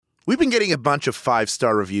We've been getting a bunch of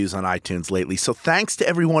 5-star reviews on iTunes lately, so thanks to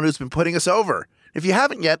everyone who's been putting us over. If you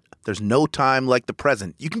haven't yet, there's no time like the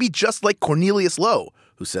present. You can be just like Cornelius Lowe,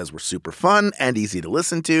 who says we're super fun and easy to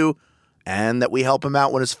listen to, and that we help him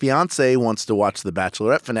out when his fiancée wants to watch the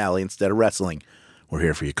Bachelorette finale instead of wrestling. We're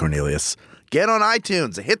here for you, Cornelius. Get on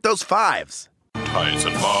iTunes and hit those 5s. Tights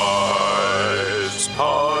and Fights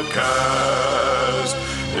Podcast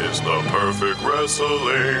is the perfect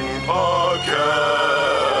wrestling podcast.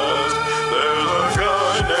 There's a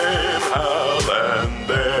guy named Hal and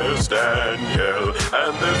there's Danielle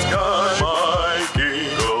and this guy Mike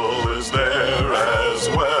Eagle is there as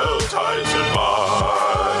well. Tights and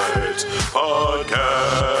Fights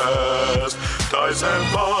Podcast. Tights and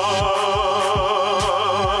Fights.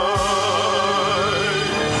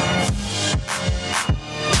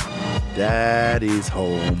 Daddy's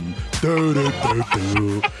home. Do, do, do,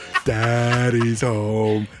 do. Daddy's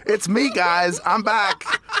home. It's me, guys. I'm back.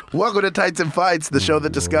 Welcome to Tights and Fights, the show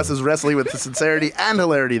that discusses wrestling with the sincerity and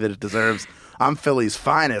hilarity that it deserves. I'm Philly's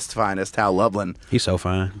finest, Hal Lublin. He's so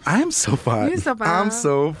fine. I'm so fine. He's so fine. I'm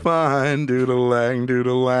so fine. Doodle-lang,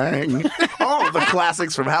 doodle-lang. All of the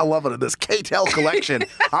classics from Hal Lublin in this K-Tel collection.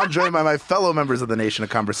 I'm joined by my fellow members of the Nation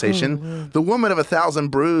of Conversation, the woman of 1,000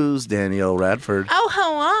 brews, Danielle Radford. Oh,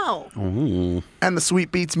 hello. Ooh. And the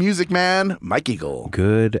Sweet Beats music man, Mike Eagle.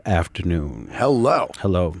 Good afternoon. Hello.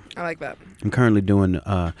 Hello. I like that. I'm currently doing,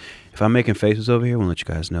 if I'm making faces over here, I want to let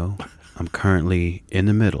you guys know, I'm currently in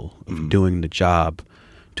the middle of doing the job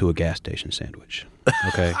to a gas station sandwich.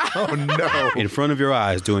 Okay? Oh, no. In front of your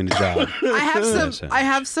eyes doing the job. I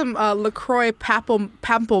have some LaCroix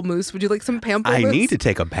pamplemousse. Would you like some pamplemousse? I need to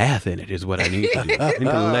take a bath in it is what I need to do. I need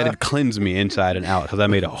to let it cleanse me inside and out because I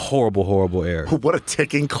made a horrible, horrible error. What a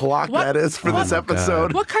ticking clock What? that is for this my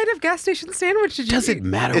episode. What kind of gas station sandwich did you Does eat? it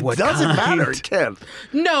matter It what doesn't kind? matter. It can't.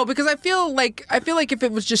 No, because I feel like if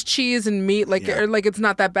it was just cheese and meat, or like it's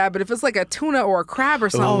not that bad. But if it's like a tuna or a crab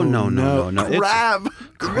or something, Oh, no. It's- Crab.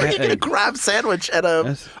 Where do you get a crab sandwich at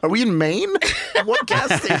a... Are we in Maine? What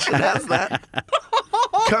gas station has that?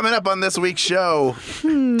 Coming up on this week's show,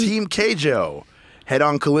 Team Keijo,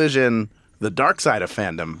 Head-On Collision, the dark side of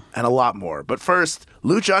fandom, and a lot more. But first,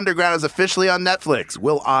 Lucha Underground is officially on Netflix.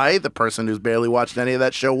 Will I, the person who's barely watched any of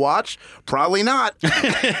that show, watch? Probably not.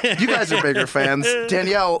 You guys are bigger fans.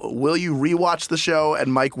 Danielle, will you rewatch the show?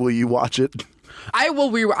 And Mike, will you watch it? I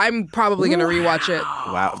will. I'm probably going to rewatch it.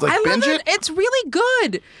 Wow. Like, I love binge it. It's really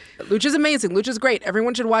good. Lucha's amazing. Lucha's great.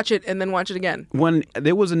 Everyone should watch it and then watch it again. When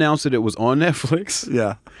it was announced that it was on Netflix,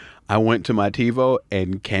 Yeah. I went to my TiVo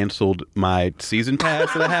and canceled my season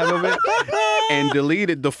pass that I have of it and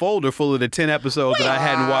deleted the folder full of the 10 episodes that I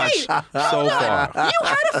hadn't watched so far. You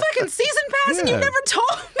had a fucking season pass and you Yeah. never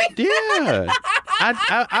told me. Yeah.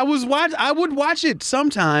 I would watch it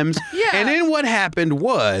sometimes. Yeah. And then what happened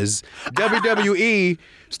was WWE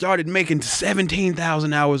started making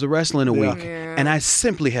 17,000 hours of wrestling a week. Yeah. And I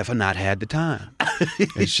simply have not had the time.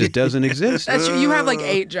 It just doesn't exist. That's true. You have like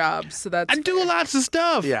 8 jobs, so that's. I do lots of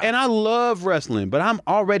stuff, Yeah. and I love wrestling, but I'm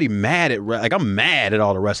already mad at I'm mad at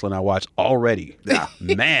all the wrestling I watch already. Yeah.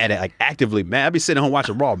 Mad at actively mad. I be sitting home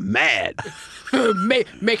watching Raw, mad.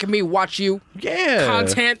 making me watch you. Yeah,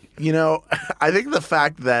 Content. You know, I think the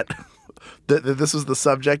fact that this was the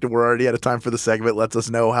subject and we're already out of time for the segment lets us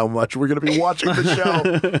know how much we're going to be watching the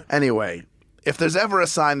show. Anyway, if there's ever a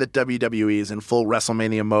sign that WWE is in full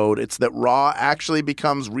WrestleMania mode, it's that Raw actually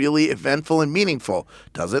becomes really eventful and meaningful.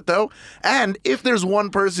 Does it, though? And if there's one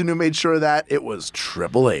person who made sure of that, it was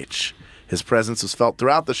Triple H. His presence was felt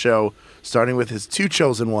throughout the show, starting with his 2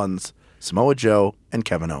 chosen ones, Samoa Joe and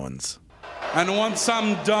Kevin Owens. And once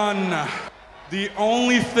I'm done, the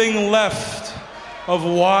only thing left of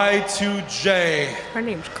Y2J Her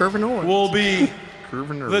name's Curvin Owens. will be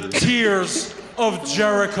the tears of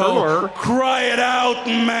Jericho. Cry it out,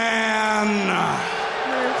 man!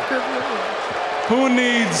 Who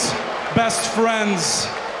needs best friends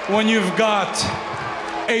when you've got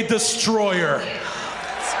a destroyer?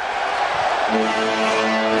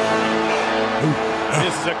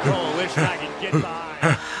 This is a coalition I can get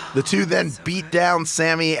behind. The two then beat down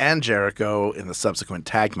Sammy and Jericho in the subsequent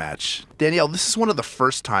tag match. Danielle, this is one of the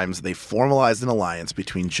first times they formalized an alliance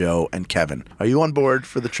between Joe and Kevin. Are you on board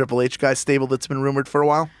for the Triple H guy stable that's been rumored for a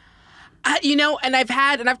while? And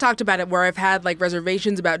I've talked about it where I've had like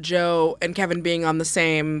reservations about Joe and Kevin being on the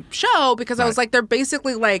same show because I was like, they're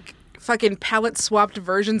basically like fucking palette swapped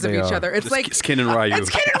versions of They each are. other. It's It's like Ken and Ryu. It's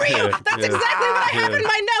Ken and Ryu. Yeah, That's yeah. exactly what I have in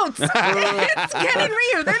my notes. It's Ken and Ryu.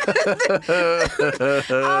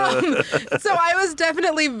 So I was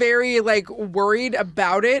definitely very like worried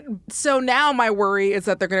about it. So now my worry is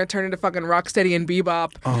that they're going to turn into fucking Rocksteady and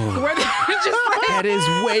Bebop, where they're just like, That is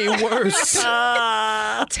way worse.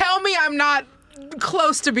 tell me I'm not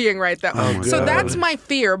close to being right though. So God. that's my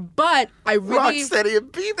fear. But I really Rocksteady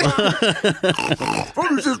and Bebop. How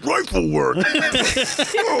does this rifle work?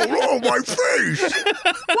 Oh, my face.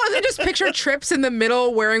 well, they just picture Trips in the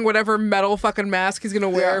middle wearing whatever metal fucking mask he's gonna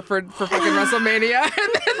wear for fucking WrestleMania, and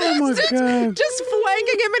then my God. just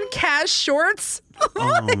flanking him in Cash shorts.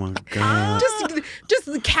 Oh my god. Just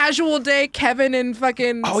the casual day, Kevin and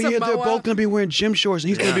fucking Oh yeah, they're Samoa. both gonna be wearing gym shorts, and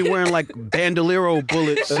he's gonna be wearing like bandolero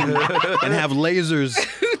bullets and have lasers.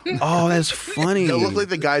 Oh, that's funny. They'll look like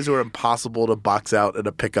the guys who are impossible to box out in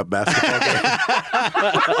a pickup basketball game.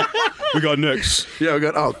 we got next. Yeah, we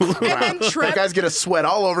got, oh, crap. then Trip- That guy's going to sweat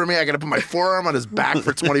all over me. I got to put my forearm on his back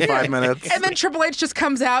for 25 minutes. And then Triple H just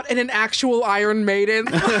comes out in an actual Iron Maiden.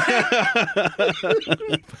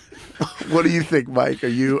 What do you think, Mike? Are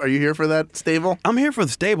you here for that stable? I'm here for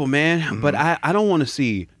the stable, man, but I don't want to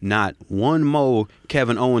see not one more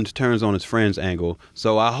Kevin Owens turns on his friends angle.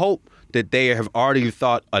 So I hope that they have already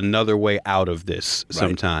thought another way out of this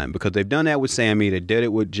sometime, because they've done that with Sammy, they did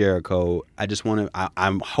it with Jericho. I just want to,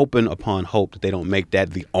 I'm hoping upon hope that they don't make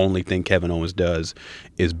that the only thing Kevin Owens does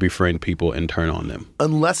is befriend people and turn on them.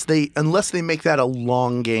 Unless they make that a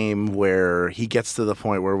long game where he gets to the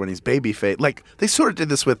point where when he's babyface, like they sort of did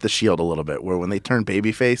this with the Shield a little bit, where when they turned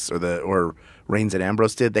babyface or Reigns and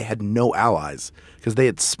Ambrose did, they had no allies because they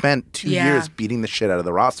had spent 2 Yeah. years beating the shit out of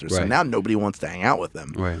the roster. So Right. now nobody wants to hang out with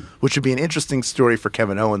them, Right. which would be an interesting story for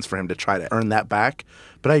Kevin Owens for him to try to earn that back.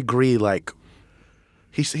 But I agree, like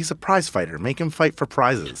he's a prize fighter. Make him fight for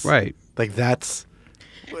prizes, Right. Like that's.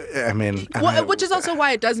 I mean, Well, which is also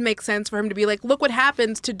why it does make sense for him to be like, look what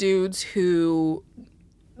happens to dudes who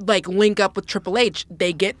like link up with Triple H.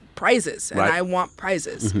 They get prizes, and Right. I want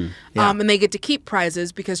prizes. Yeah. And they get to keep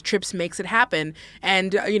prizes because Trips makes it happen.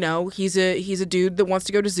 And you know, he's a dude that wants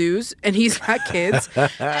to go to zoos, and he's got kids,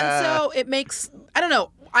 and so it makes, I don't know.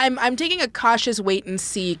 I'm taking a cautious wait and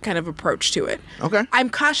see kind of approach to it. Okay. I'm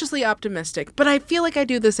cautiously optimistic, but I feel like I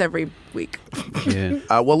do this every week. Yeah.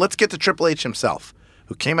 Well, let's get to Triple H himself,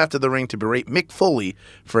 who came out to the ring to berate Mick Foley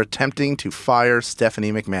for attempting to fire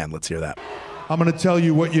Stephanie McMahon. Let's hear that. I'm going to tell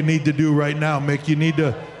you what you need to do right now, Mick. You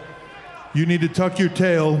need to tuck your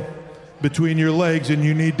tail between your legs, and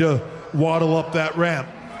you need to waddle up that ramp.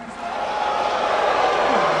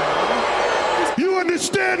 You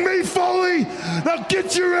understand me, Foley? Now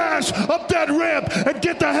get your ass up that ramp and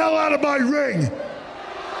get the hell out of my ring.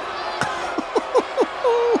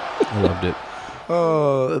 I loved it.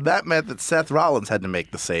 That meant that Seth Rollins had to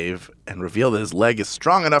make the save and reveal that his leg is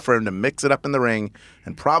strong enough for him to mix it up in the ring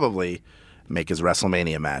and probably make his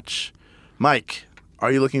WrestleMania match. Mike,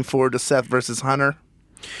 are you looking forward to Seth versus Hunter?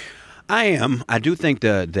 I am. I do think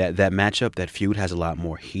that matchup, that feud, has a lot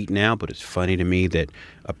more heat now, but it's funny to me that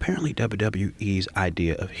apparently WWE's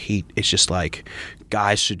idea of heat is just like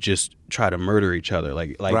guys should just try to murder each other.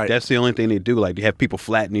 Like Right. That's the only thing they do. Like, you have people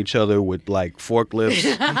flatten each other with like forklifts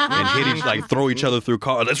and hit each, like throw each other through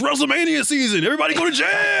cars. It's WrestleMania season. Everybody go to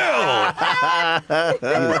jail.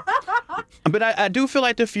 But I do feel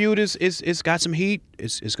like the feud is got some heat.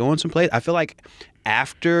 It's going some place. I feel like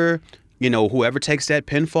after, you know, whoever takes that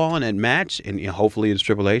pinfall in that match, and you know, hopefully it's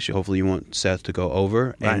Triple H, hopefully you want Seth to go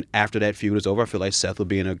over. Right. And after that feud is over, I feel like Seth will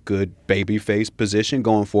be in a good babyface position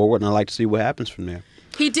going forward, and I'd like to see what happens from there.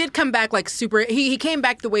 He did come back like super. He came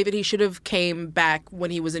back the way that he should have came back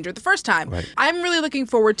when he was injured the first time. Right. I'm really looking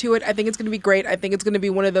forward to it. I think it's going to be great. I think it's going to be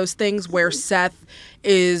one of those things where Seth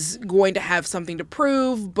is going to have something to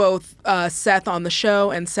prove, both Seth on the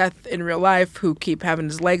show and Seth in real life, who keep having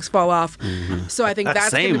his legs fall off. Mm-hmm. So I think that's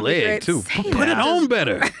Same gonna be leg great. too. Same Put it leg. on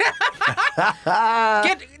better.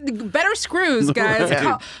 Get better screws,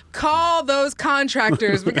 guys. Call those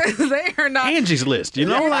contractors because they are not. Angie's List, you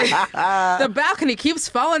know, like The balcony keeps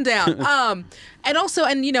falling down. And also,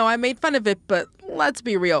 and you know, I made fun of it, but let's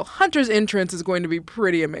be real. Hunter's entrance is going to be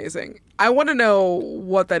pretty amazing. I want to know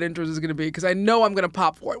what that entrance is going to be because I know I'm going to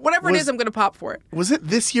pop for it. Whatever it is, I'm going to pop for it. Was it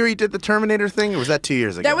this year he did the Terminator thing, or was that 2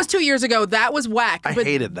 years ago? That was 2 years ago. That was whack. I but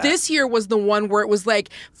hated that. This year was the one where it was like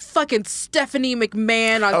fucking Stephanie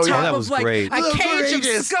McMahon on Oh, top yeah, that of was like great. a The cage of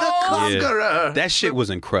greatest, the skulls. conqueror. that shit was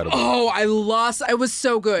incredible. Oh, I lost. I was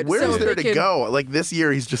so good. Where so is there they to can- go? Like this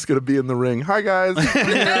year, he's just going to be in the ring. Hi guys.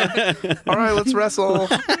 All right, let's wrestle.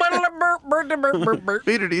 on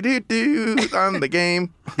the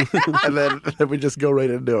game. And then we just go right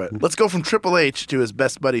into it. Let's go from Triple H to his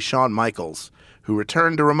best buddy Shawn Michaels, who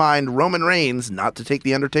returned to remind Roman Reigns not to take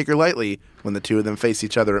The Undertaker lightly when the two of them face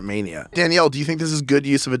each other at Mania. Danielle, do you think this is good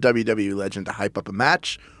use of a WWE legend to hype up a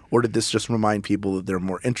match? Or did this just remind people that there are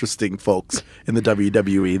more interesting folks in the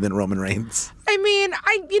WWE than Roman Reigns? I mean,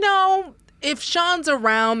 if Shawn's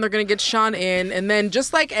around, they're going to get Shawn in. And then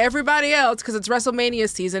just like everybody else, because it's WrestleMania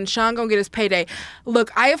season, Shawn going to get his payday.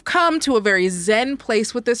 Look, I have come to a very zen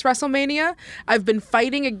place with this WrestleMania. I've been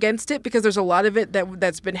fighting against it because there's a lot of it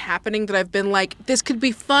that's been happening that I've been like, this could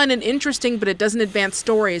be fun and interesting, but it doesn't advance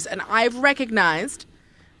stories. And I've recognized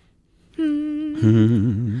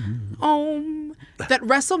that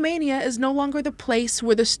WrestleMania is no longer the place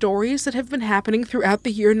where the stories that have been happening throughout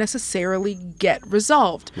the year necessarily get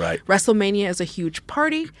resolved. Right. WrestleMania is a huge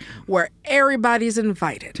party where everybody's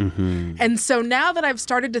invited. And so now that I've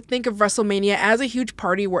started to think of WrestleMania as a huge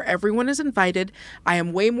party where everyone is invited, I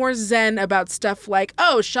am way more zen about stuff like,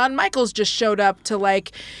 oh, Shawn Michaels just showed up to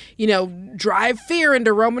drive fear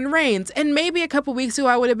into Roman Reigns. And maybe a couple weeks ago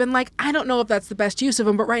I would have been like, I don't know if that's the best use of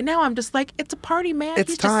him, but right now I'm just like, it's a party, man.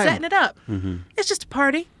 It's He's time. just setting it up. It's just a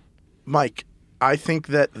party. Mike, I think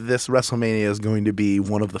that this WrestleMania is going to be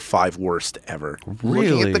one of the 5 worst ever.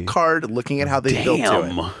 Really? Looking at the card, looking at how they built to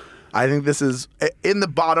it. I think this is, in the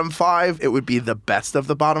bottom 5, it would be the best of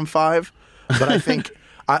the bottom 5. But I think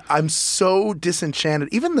I'm so disenchanted.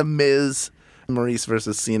 Even The Miz, Maurice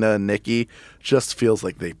versus Cena and Nikki, just feels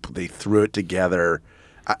like they threw it together.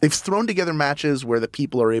 They've thrown together matches where the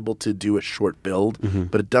people are able to do a short build,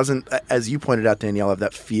 but it doesn't, as you pointed out, Danielle, have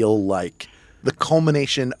that feel like the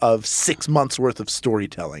culmination of 6 months worth of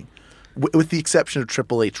storytelling, with the exception of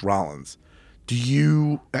Triple H Rollins. Do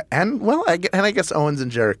you, I guess Owens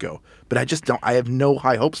and Jericho, but I just don't, I have no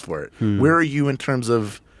high hopes for it. Where are you in terms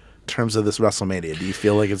of this WrestleMania? Do you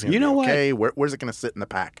feel like it's going to be okay? Where's it going to sit in the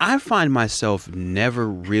pack? I find myself never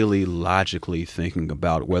really logically thinking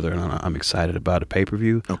about whether or not I'm excited about a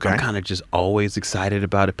pay-per-view. Okay. I'm kind of just always excited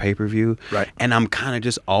about a pay-per-view. Right. And I'm kind of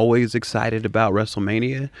just always excited about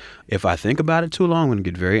WrestleMania. If I think about it too long, I'm going to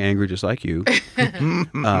get very angry just like you. And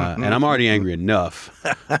I'm already angry enough.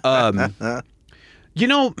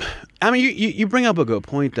 You bring up a good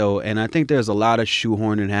point, though, and I think there's a lot of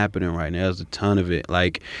shoehorning happening right now. There's a ton of it.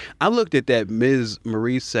 Like, I looked at that Ms.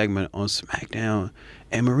 Maurice segment on SmackDown,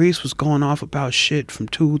 and Maurice was going off about shit from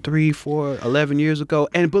 2, 3, 4, 11 years ago.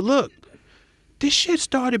 But look, this shit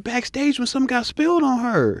started backstage when something got spilled on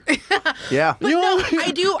her. Yeah. But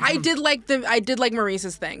I did like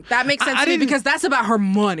Maurice's thing. That makes sense to me because that's about her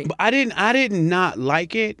money. But I did not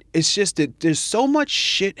like it. It's just that there's so much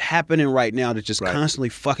shit happening right now that's just constantly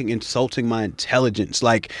fucking insulting my intelligence.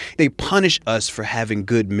 Like, they punish us for having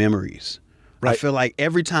good memories. Right. I feel like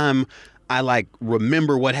every time I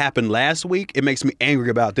remember what happened last week, it makes me angry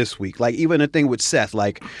about this week. Like, even a thing with Seth,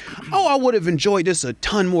 I would have enjoyed this a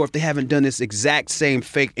ton more if they haven't done this exact same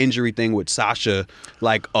fake injury thing with Sasha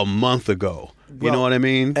a month ago. You know what I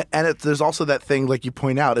mean? And there's also that thing, like you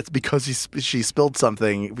point out, it's because she spilled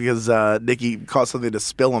something, because Nikki caused something to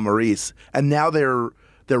spill on Maurice, and now they're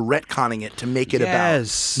retconning it to make it about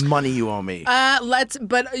money you owe me.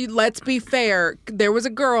 Let's be fair. There was a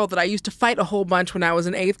girl that I used to fight a whole bunch when I was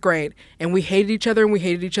in 8th grade, and we hated each other and we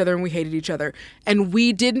hated each other and we hated each other. And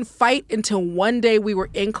we didn't fight until one day we were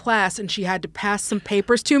in class and she had to pass some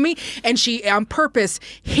papers to me, and she on purpose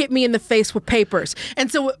hit me in the face with papers. And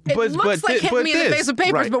so it looks like hitting me in the face with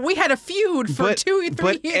papers, but we had a feud for 2 or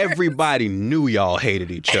 3 years. But everybody knew y'all hated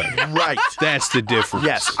each other. Right. That's the difference.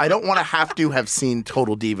 Yes. I don't want to have seen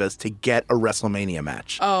Total Divas to get a WrestleMania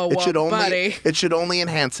match. Oh, buddy. It should only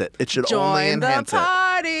enhance it. It should only enhance the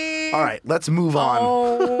party. All right, let's move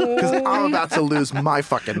on, because I'm about to lose my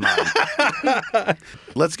fucking mind.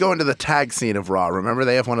 Let's go into the tag scene of Raw. Remember,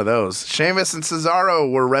 they have one of those. Sheamus and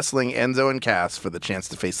Cesaro were wrestling Enzo and Cass for the chance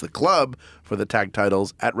to face the Club for the tag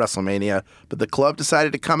titles at WrestleMania, but the Club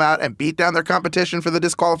decided to come out and beat down their competition for the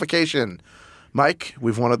disqualification. Mike,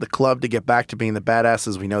 we've wanted the Club to get back to being the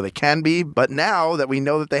badasses we know they can be, but now that we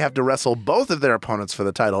know that they have to wrestle both of their opponents for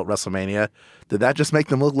the title at WrestleMania, did that just make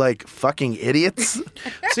them look like fucking idiots?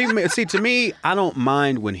 See, to me, I don't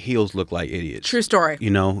mind when heels look like idiots. True story.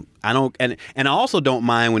 I don't, and I also don't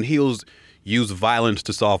mind when heels use violence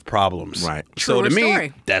to solve problems. Right. So True to me,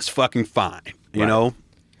 story. that's fucking fine. You know?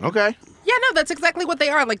 Okay. Yeah, no, that's exactly what they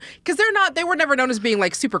are. Like, because they were never known as being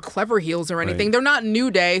like super clever heels or anything. Right. They're not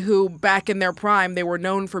New Day, who back in their prime, they were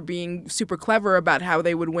known for being super clever about how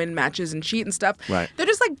they would win matches and cheat and stuff. Right. They're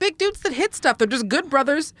just like big dudes that hit stuff. They're just good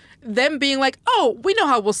brothers. Them being like, oh, we know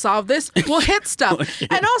how we'll solve this. We'll hit stuff.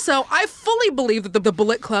 And also, I fully believe that the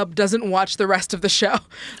Bullet Club doesn't watch the rest of the show.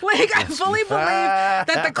 Like, I fully believe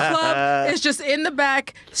that the club is just in the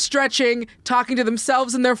back, stretching, talking to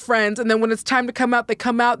themselves and their friends, and then when it's time to come out, they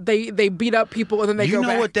come out, they beat up people, and then they go You know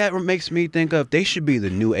back. what that makes me think of? They should be the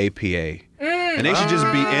new APA. And they should just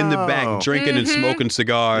be in the back drinking and smoking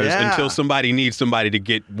cigars Yeah. until somebody needs somebody to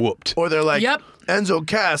get whooped. Or they're like, Yep. Enzo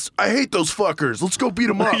Cass, I hate those fuckers. Let's go beat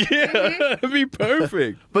them up. Yeah, that'd be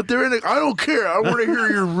perfect. But they're in I don't care. I want to hear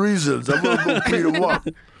your reasons. I'm going to go beat them up.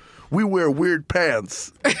 We wear weird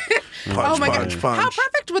pants. Punch, Oh my punch, God. punch. How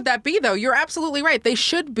perfect would that be, though? You're absolutely right. They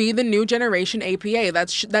should be the new generation APA.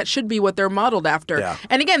 That should be what they're modeled after. Yeah.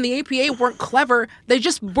 And again, the APA weren't clever. They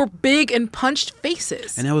just were big and punched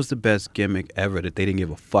faces. And that was the best gimmick ever, that they didn't give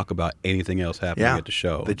a fuck about anything else happening Yeah. at the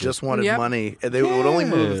show. They just wanted Yep. money. And they would only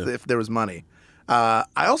move if there was money. I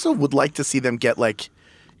also would like to see them get like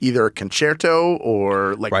either a concerto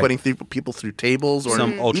or like Right. putting people through tables, or Some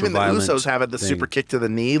even the ultra-violent Usos have it, the thing. super kick to the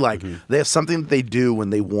knee. Like they have something that they do when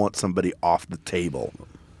they want somebody off the table.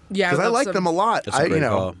 Yeah, Because I like them a lot. That's a great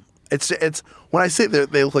call. It's when I say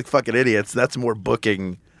they look like fucking idiots, that's more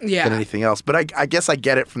booking Yeah. than anything else. But I guess I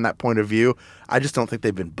get it from that point of view. I just don't think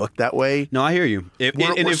they've been booked that way. No, I hear you. We're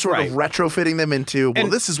And it's sort right. of retrofitting them into, well,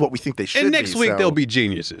 And- this is what we think they should And next be. week so. they'll be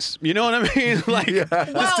geniuses. You know what I mean? Like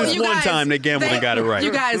this you one guys, time they gambled and got it right.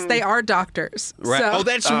 You guys, they are doctors. Right. So. Oh,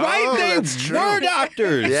 that's right. They that's true. were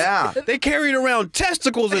doctors. Yeah. They carried around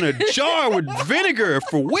testicles in a jar with vinegar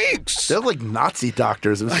for weeks. They're like Nazi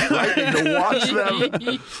doctors. It was frightening to watch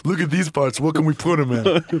them. Look at these parts. What can we put them in?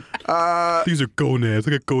 These are gonads.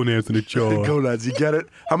 I got gonads in the jar. Gonads, you get it?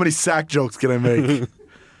 How many sack jokes can I make?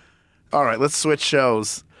 All right, let's switch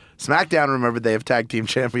shows. SmackDown, remember, they have tag team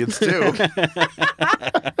champions too.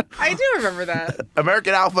 I do remember that.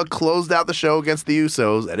 American Alpha closed out the show against the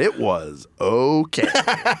Usos, and it was okay.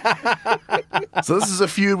 So this is a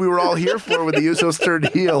feud we were all here for when the Usos turned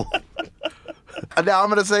heel. And now I'm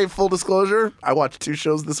going to say, full disclosure, I watched 2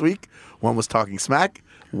 shows this week. One was Talking Smack.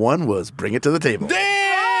 One was Bring It to the Table.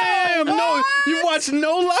 Damn! No, you watched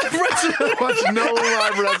no live wrestling. Watch no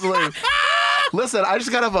live wrestling. Listen, I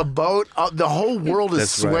just got off a boat. The whole world is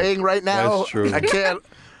That's right. swaying right now. That's true. I can't.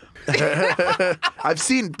 I've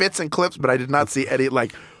seen bits and clips, but I did not see any.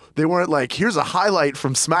 Like, they weren't like, here's a highlight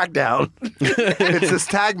from SmackDown. It's this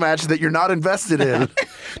tag match that you're not invested in.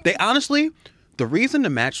 They honestly, the reason the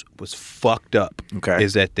match was fucked up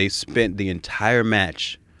is that they spent the entire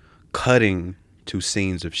match cutting to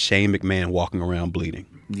scenes of Shane McMahon walking around bleeding.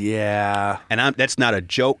 Yeah. And that's not a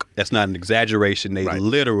joke. That's not an exaggeration. They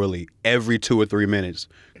literally, every 2 or 3 minutes,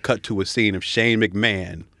 cut to a scene of Shane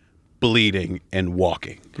McMahon bleeding and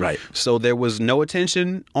walking. Right. So there was no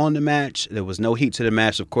attention on the match. There was no heat to the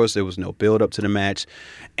match. Of course, there was no build up to the match.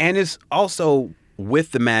 And it's also,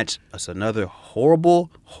 with the match, it's another horrible,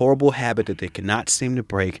 horrible habit that they cannot seem to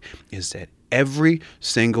break, is that every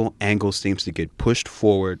single angle seems to get pushed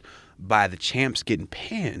forward by the champs getting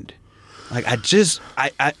pinned. Like,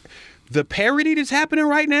 the parody that's happening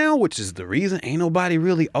right now, which is the reason ain't nobody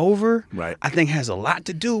really over, I think has a lot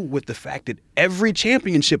to do with the fact that every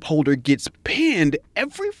championship holder gets pinned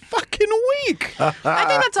every fucking week. I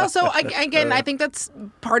think that's also, again, I think that's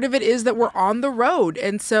part of it is that we're on the road.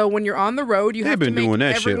 And so when you're on the road, you They've have been to make doing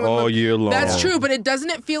that shit everyone all look- year long. That's true, but it doesn't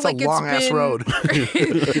it feel It's like a it's long-ass been... road.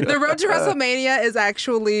 The road to WrestleMania is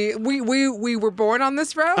actually, we were born on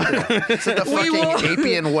this road. Is it the fucking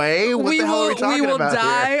Appian Way? What the hell are we talking we will about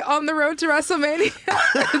die here? on the road to WrestleMania.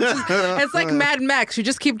 It's like Mad Max. You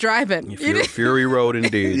just keep driving. Fury Road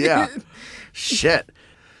indeed. Yeah. Shit.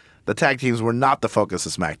 The tag teams were not the focus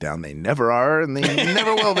of SmackDown. They never are, and they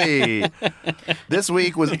never will be. This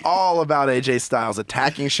week was all about AJ Styles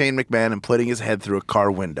attacking Shane McMahon and putting his head through a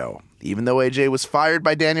car window. Even though AJ was fired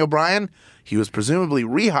by Daniel Bryan, he was presumably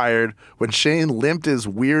rehired when Shane limped his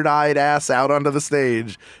weird-eyed ass out onto the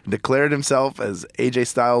stage and declared himself as AJ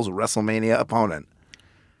Styles' WrestleMania opponent.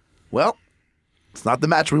 Well, it's not the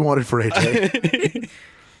match we wanted for AJ.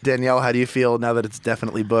 Danielle, how do you feel now that it's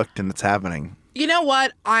definitely booked and it's happening? You know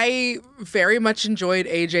what? I very much enjoyed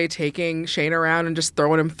AJ taking Shane around and just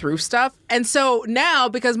throwing him through stuff. And so now,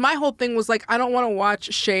 because my whole thing was like, I don't want to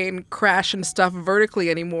watch Shane crash and stuff vertically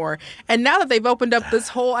anymore. And now that they've opened up this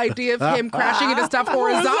whole idea of him crashing into stuff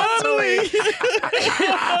horizontally,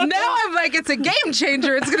 now I'm like, it's a game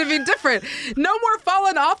changer. It's going to be different. No more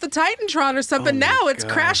falling off the Titantron or something. Now it's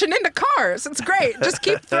crashing into cars. It's great. Just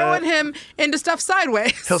keep throwing him into stuff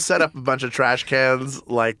sideways. He'll set up a bunch of trash cans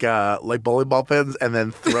like bowling ball pins and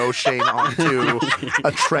then throw Shane onto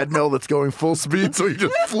a treadmill that's going full speed so he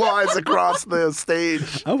just flies across the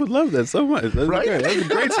stage. I would love that so much. That's Right? great. That's a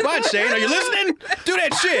great spot, Shane. Are you listening? Do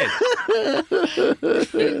that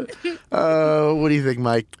shit. What do you think,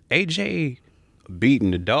 Mike? AJ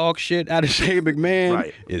beating the dog shit out of Shane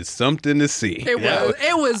McMahon is something to see. It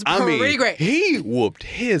was pretty great. He whooped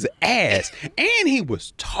his ass, and he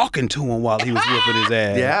was talking to him while he was whooping his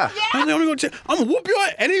ass. Yeah. I'm gonna whoop your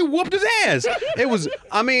ass, and he whooped his ass. It was,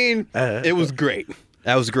 it was great.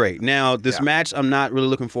 That was great. Now, this match, I'm not really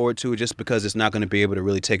looking forward to, just because it's not going to be able to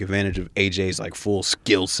really take advantage of AJ's like full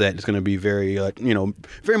skill set. It's going to be very,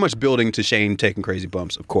 very much building to Shane taking crazy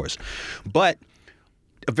bumps, of course, but.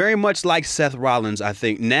 Very much like Seth Rollins, I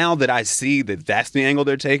think, now that I see that that's the angle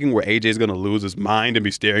they're taking, where AJ's going to lose his mind and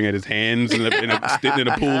be staring at his hands in a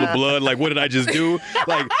pool of blood, like, what did I just do?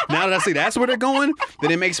 Like, now that I see that's where they're going,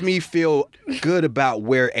 then it makes me feel good about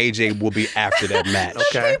where AJ will be after that match.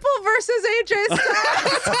 Okay. People versus AJ Styles.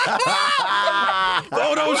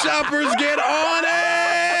 Photoshoppers, get on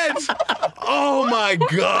it! Oh, my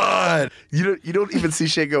God. You don't even see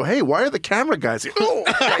Shane go, hey, why are the camera guys here? Oh!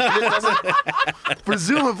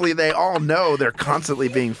 Presumably, they all know they're constantly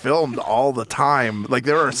being filmed all the time. Like,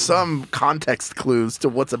 there are some context clues to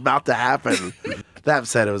what's about to happen. That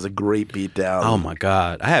said, it was a great beatdown. Oh, my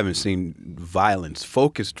God. I haven't seen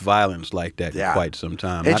focused violence like that in quite some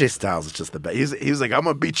time. AJ Styles is just the best. He was like, I'm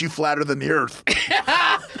going to beat you flatter than the earth.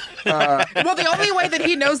 Well, the only way that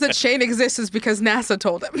he knows that Shane exists is because NASA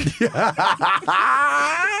told him.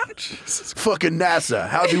 Fucking NASA.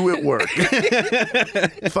 How do it work?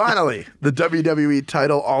 Finally, the WWE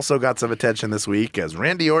title also got some attention this week as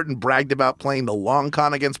Randy Orton bragged about playing the long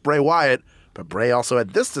con against Bray Wyatt. But Bray also had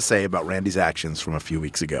this to say about Randy's actions from a few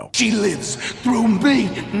weeks ago. She lives through me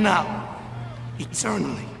now,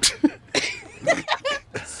 eternally.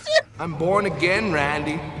 I'm born again,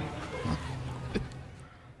 Randy.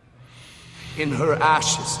 In her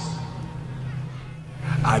ashes,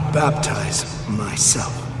 I baptize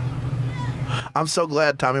myself. I'm so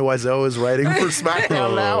glad Tommy Wiseau is writing for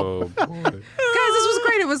SmackDown now. Guys, this was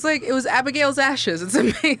great. It was Abigail's ashes. It's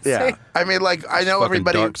amazing. Yeah. I mean, like, I know fucking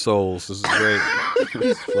everybody. Dark Souls. This is great.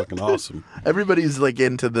 It's fucking awesome. Everybody's like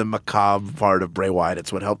into the macabre part of Bray Wyatt.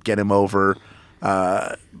 It's what helped get him over.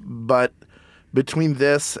 But between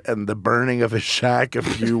this and the burning of his shack a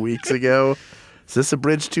few weeks ago, is this a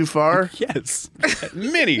bridge too far? Yes.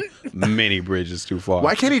 Many bridges too far.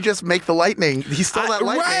 Why can't he just make the lightning? He stole that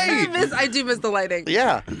lightning. right. I do miss the lightning.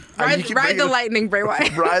 Yeah. Ride the lightning, Bray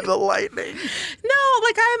Wyatt. Ride the lightning. No,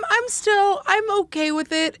 like I'm okay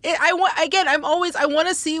with it. I want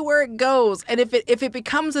to see where it goes, and if it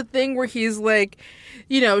becomes a thing where he's like,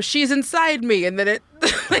 she's inside me, and then it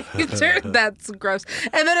that's gross,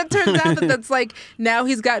 and then it turns out that that's like now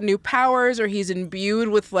he's got new powers, or he's imbued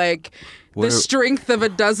with like the strength of a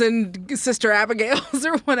dozen Sister Abigails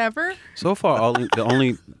or whatever. So far,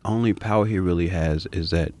 the only power he really has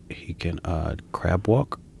is that he can crab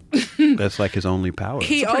walk. That's like his only power.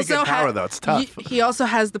 He It's a pretty good power, though. It's tough. He also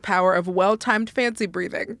has the power of well-timed fancy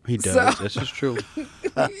breathing. He does. So. This is true.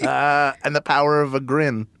 And the power of a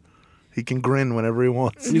grin. He can grin whenever he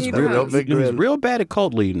wants. He's real bad at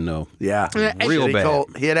cult leading, though. Yeah. Real bad.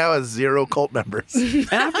 Cult. He now has 0 cult members. And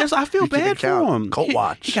I feel bad for him. Cult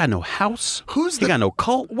watch. He got no house. He got no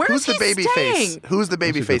cult. Who's the baby face? Who's the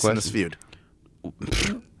baby face in this feud?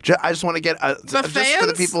 I just want to get just for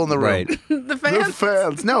the people in the room. Right. The fans. The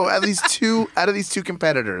fans. No, out of these two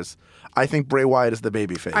competitors, I think Bray Wyatt is the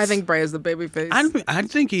baby face. I think Bray is the baby face. I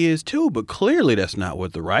think he is too, but clearly that's not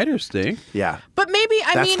what the writers think. Yeah. But maybe,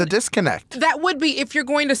 That's the disconnect. That would be if you're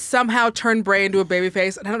going to somehow turn Bray into a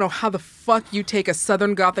babyface. And I don't know how the fuck you take a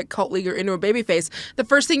Southern Gothic cult leader into a babyface. The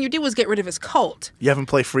first thing you do is get rid of his cult. You haven't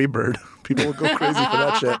played Freebird. People will go crazy for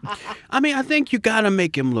that shit. I mean, I think you got to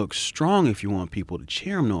make him look strong if you want people to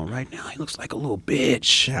cheer him on. Right now, he looks like a little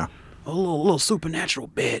bitch. Yeah. A little supernatural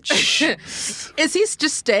bitch. Is he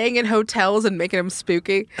just staying in hotels and making him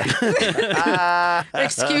spooky?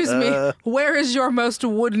 Excuse me, where is your most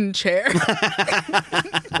wooden chair?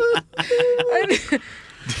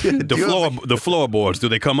 The floorboards, do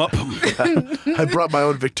they come up? I brought my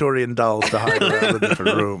own Victorian dolls to hide around the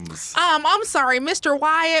different rooms. I'm sorry, Mr.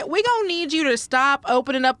 Wyatt. We gonna need you to stop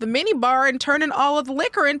opening up the mini bar and turning all of the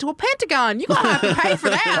liquor into a pentagon. You gonna have to pay for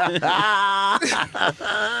that.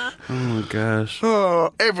 Oh my gosh.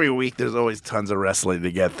 Oh, every week there's always tons of wrestling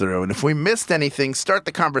to get through. And if we missed anything, start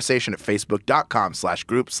the conversation at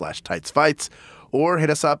facebook.com/group/TightsFights or hit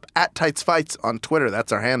us up at TightsFights on Twitter.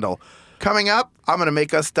 That's our handle. Coming up, I'm going to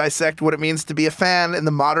make us dissect what it means to be a fan in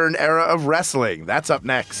the modern era of wrestling. That's up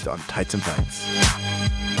next on Tights and Fights.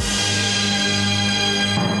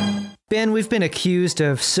 Ben, we've been accused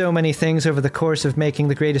of so many things over the course of making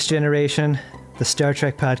The Greatest Generation, the Star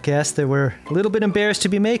Trek podcast, that we're a little bit embarrassed to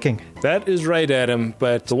be making. That is right, Adam,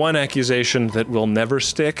 but the one accusation that will never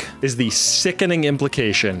stick is the sickening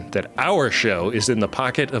implication that our show is in the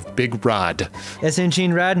pocket of Big Rod. As in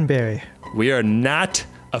Gene Roddenberry. We are not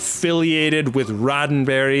affiliated with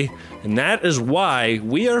Roddenberry, and that is why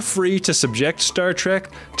we are free to subject Star Trek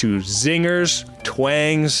to zingers,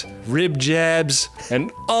 twangs, rib jabs, and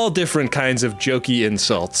all different kinds of jokey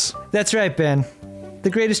insults. That's right, Ben. The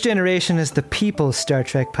Greatest Generation is the people's Star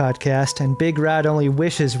Trek podcast, and Big Rod only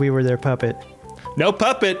wishes we were their puppet. No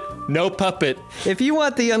puppet, no puppet. If you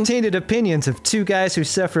want the untainted opinions of two guys who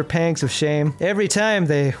suffer pangs of shame every time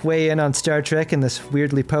they weigh in on Star Trek in this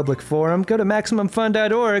weirdly public forum, go to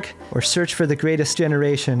MaximumFun.org or search for The Greatest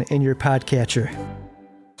Generation in your podcatcher.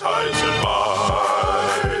 Tights and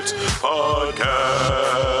Fights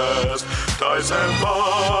Podcast. Tights and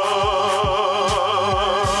Fights.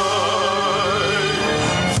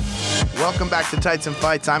 Welcome back to Tights and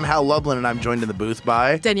Fights. I'm Hal Lublin, and I'm joined in the booth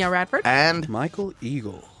by Danielle Radford and Michael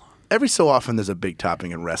Eagle. Every so often, there's a big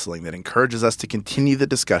topic in wrestling that encourages us to continue the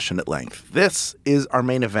discussion at length. This is our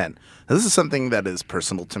main event. Now, this is something that is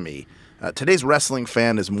personal to me. Today's wrestling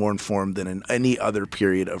fan is more informed than in any other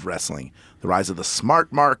period of wrestling. The rise of the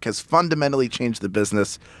smart mark has fundamentally changed the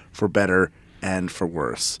business for better and for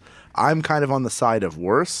worse. I'm kind of on the side of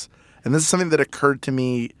worse, and this is something that occurred to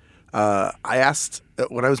me. I asked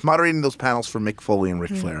when I was moderating those panels for Mick Foley and Ric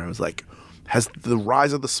Flair, I was like, has the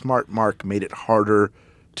rise of the smart mark made it harder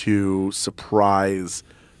to surprise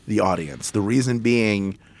the audience? The reason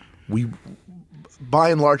being, we, by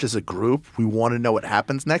and large as a group, we want to know what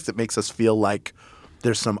happens next. It makes us feel like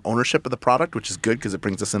there's some ownership of the product, which is good because it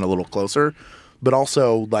brings us in a little closer. But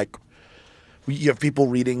also, like, you have people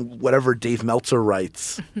reading whatever Dave Meltzer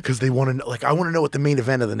writes because they want to know, like, I want to know what the main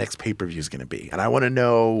event of the next pay-per-view is going to be. And I want to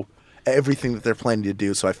know everything that they're planning to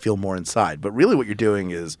do so I feel more inside. But really what you're doing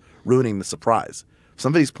is ruining the surprise. If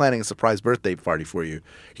somebody's planning a surprise birthday party for you, you're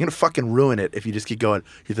going to fucking ruin it if you just keep going,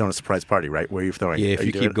 you're throwing a surprise party, right? Where are you throwing it? Yeah, if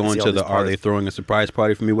you keep going to the Are They Throwing a Surprise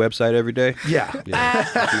Party for Me website every day? Yeah. It's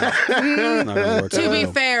not gonna work To out be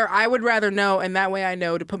well. fair, I would rather know, and that way I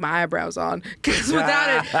know to put my eyebrows on. Because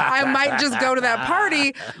without it, I might just go to that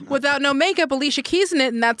party without no makeup. Alicia Keys in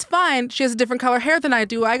it, and that's fine. She has a different color hair than I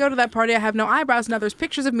do. I go to that party, I have no eyebrows. Now there's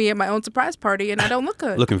pictures of me at my own surprise party, and I don't look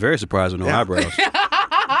good. Looking very surprised with no eyebrows.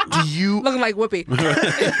 Do you Looking like Whoopi.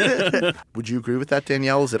 Would you agree with that,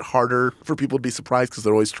 Danielle? Is it harder for people to be surprised because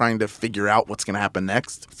they're always trying to figure out what's going to happen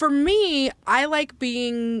next? For me, I like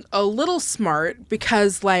being a little smart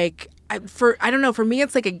because, like, I don't know, for me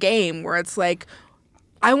it's like a game where it's like,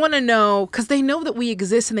 I want to know, because they know that we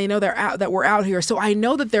exist and they know that we're out here, so I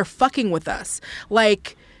know that they're fucking with us.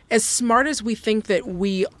 Like, as smart as we think that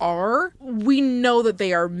we are, we know that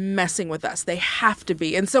they are messing with us. They have to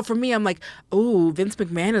be. And so for me, I'm like, oh, Vince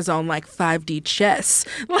McMahon is on like 5D chess.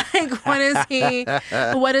 Like,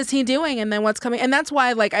 what is he doing? And then what's coming? And that's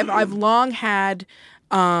why, like, I've long had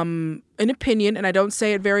an opinion, and I don't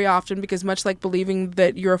say it very often because much like believing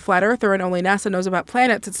that you're a flat earther and only NASA knows about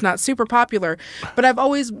planets, it's not super popular. But I've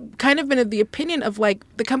always kind of been of the opinion of, like,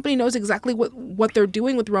 the company knows exactly what they're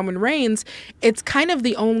doing with Roman Reigns. It's kind of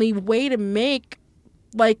the only way to make,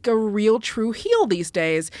 like, a real true heel these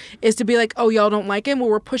days is to be like, oh, y'all don't like him? Well,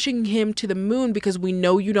 we're pushing him to the moon because we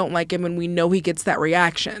know you don't like him and we know he gets that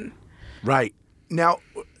reaction. Right. Now,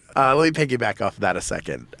 let me piggyback off that a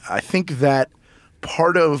second. I think that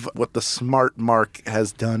part of what the smart mark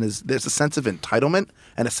has done is there's a sense of entitlement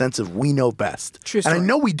and a sense of we know best. True story. And I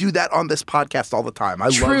know we do that on this podcast all the time. I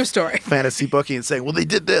love fantasy booking and saying, well, they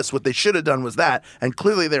did this. What they should have done was that. And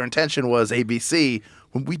clearly their intention was ABC.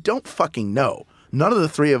 When we don't fucking know. None of the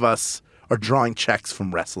three of us are drawing checks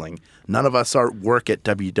from wrestling. None of us are work at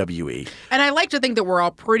WWE. And I like to think that we're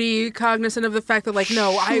all pretty cognizant of the fact that, like,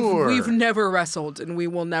 no, Sure. we've never wrestled and we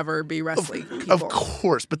will never be wrestling people. Of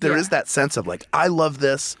course, but there is that sense of, like, I love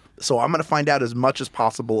this, so I'm going to find out as much as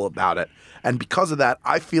possible about it. And because of that,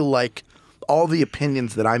 I feel like all the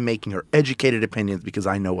opinions that I'm making are educated opinions because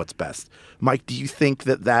I know what's best. Mike, do you think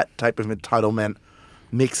that type of entitlement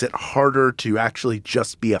makes it harder to actually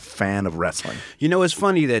just be a fan of wrestling? You know, it's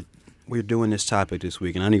funny that we're doing this topic this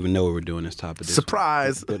week, and I don't even know we're doing this topic this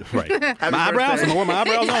Surprise. week. Surprise. Right. My eyebrows? I want my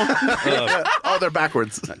eyebrows on? Oh, they're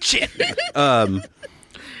backwards. Shit.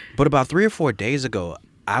 But about 3 or 4 days ago,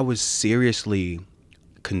 I was seriously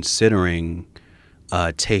considering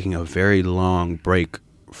taking a very long break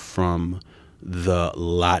from the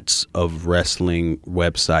lots of wrestling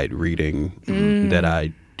website reading that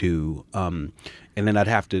I do. And then I'd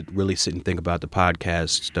have to really sit and think about the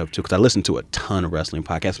podcast stuff too, because I listen to a ton of wrestling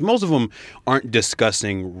podcasts. Most of them aren't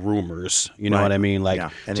discussing rumors. You know what I mean? Like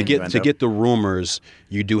to get the rumors,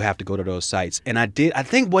 you do have to go to those sites. And I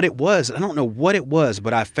think what it was, I don't know what it was,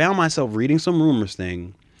 but I found myself reading some rumors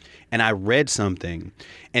thing. And I read something,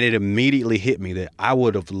 and it immediately hit me that I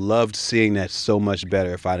would have loved seeing that so much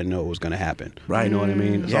better if I didn't know it was going to happen. Right. You know what I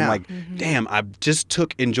mean? So I'm like, damn, I just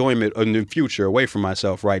took enjoyment in the future away from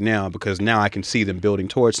myself right now because now I can see them building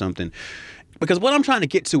towards something. Because what I'm trying to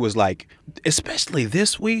get to is like, especially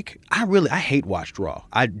this week, I hate watched Raw.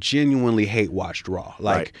 I genuinely hate watched Raw.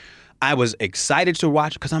 Like, I was excited to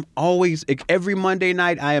watch because I'm always, every Monday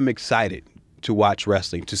night, I am excited to watch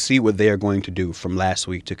wrestling, to see what they're going to do from last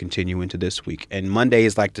week to continue into this week. And Monday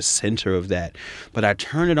is like the center of that. But I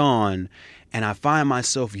turn it on and I find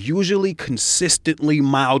myself usually consistently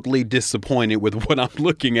mildly disappointed with what I'm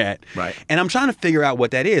looking at. Right. And I'm trying to figure out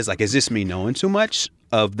what that is. Like, is this me knowing too much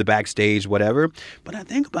of the backstage, whatever? But I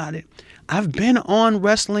think about it. I've been on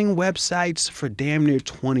wrestling websites for damn near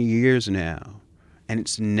 20 years now, and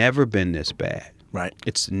it's never been this bad. Right.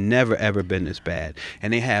 It's never, ever been this bad.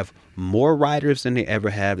 And they have more writers than they ever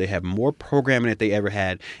have. They have more programming than they ever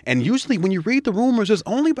had. And usually when you read the rumors, there's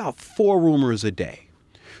only about 4 rumors a day.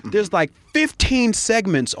 There's like 15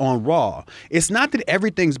 segments on Raw. It's not that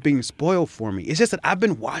everything's being spoiled for me. It's just that I've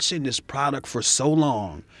been watching this product for so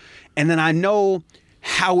long. And then I know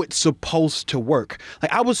how it's supposed to work.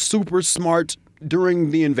 Like, I was super smart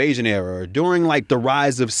during the Invasion era, during like the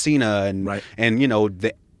rise of Cena and you know,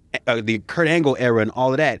 the Kurt Angle era and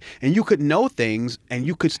all of that. And you could know things and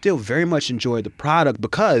you could still very much enjoy the product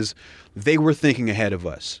because they were thinking ahead of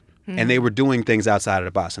us. And they were doing things outside of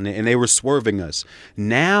the box, and they were swerving us.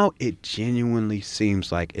 Now it genuinely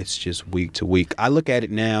seems like it's just week to week. I look at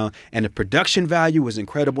it now, and the production value is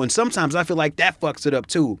incredible. And sometimes I feel like that fucks it up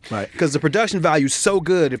too. Right. Because the production value is so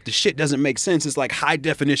good, if the shit doesn't make sense, it's like high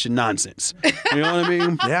definition nonsense. You know what I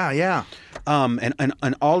mean? Yeah.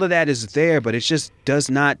 And all of that is there, but it just does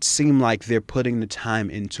not seem like they're putting the time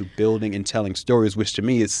into building and telling stories, which to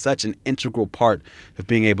me is such an integral part of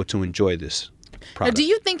being able to enjoy this product. Now, do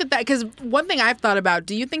you think that because one thing I've thought about,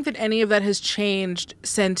 do you think that any of that has changed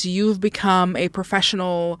since you've become a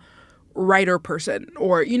professional writer person?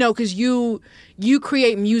 Or, you know, because you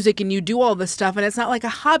create music and you do all this stuff, and it's not like a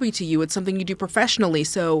hobby to you. It's something you do professionally.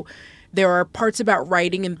 So there are parts about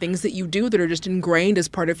writing and things that you do that are just ingrained as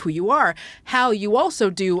part of who you are. Hal, you also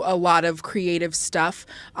do a lot of creative stuff.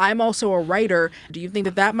 I'm also a writer. Do you think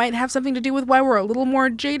that that might have something to do with why we're a little more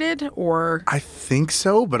jaded? Or I think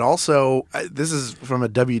so, but also this is from a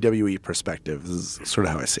WWE perspective. This is sort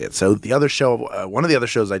of how I see it. So the other show, one of the other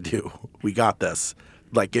shows I do, We Got This.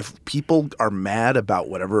 Like, if people are mad about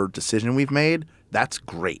whatever decision we've made, that's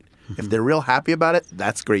great. If they're real happy about it,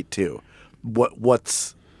 that's great too.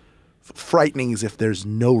 What's frightening is if there's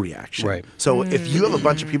no reaction. Right. So if you have a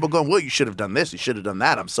bunch of people going, well, you should have done this, you should have done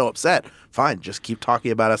that, I'm so upset. Fine, just keep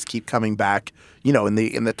talking about us, keep coming back. You know, in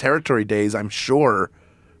the territory days, I'm sure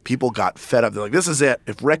people got fed up. They're like, this is it.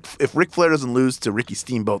 If Ric Flair doesn't lose to Ricky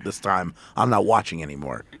Steamboat this time, I'm not watching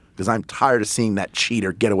anymore because I'm tired of seeing that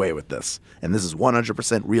cheater get away with this. And this is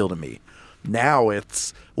 100% real to me. Now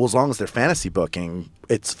it's, well, as long as they're fantasy booking,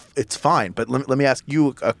 it's fine. But let me ask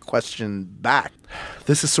you a question back.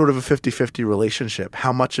 This is sort of a 50-50 relationship.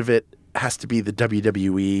 How much of it has to be the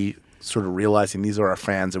WWE sort of realizing these are our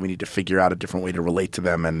fans and we need to figure out a different way to relate to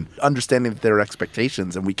them and understanding that there are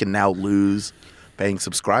expectations and we can now lose paying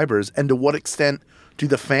subscribers? And to what extent do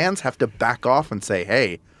the fans have to back off and say,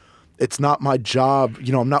 hey, it's not my job.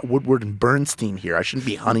 You know, I'm not Woodward and Bernstein here. I shouldn't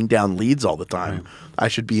be hunting down leads all the time. Right. I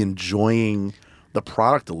should be enjoying the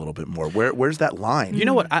product a little bit more. Where's that line? You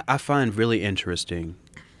know what I find really interesting?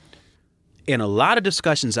 In a lot of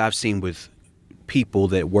discussions I've seen with people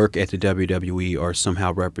that work at the WWE or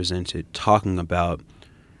somehow represented talking about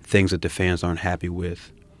things that the fans aren't happy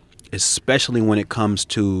with, especially when it comes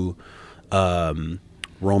to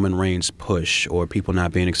Roman Reigns' push or people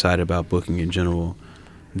not being excited about booking in general,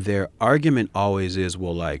 their argument always is,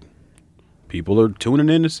 well, like, People are tuning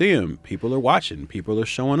in to see him. People are watching. People are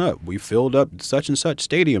showing up. We filled up such and such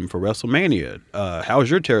stadium for WrestleMania. How's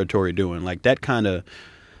your territory doing? Like that kind of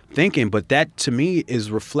thinking. But that to me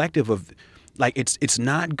is reflective of like it's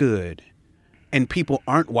not good. And people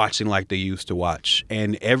aren't watching like they used to watch.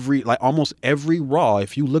 And almost every Raw,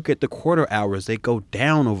 if you look at the quarter hours, they go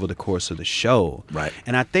down over the course of the show. Right.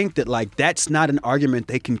 And I think that like that's not an argument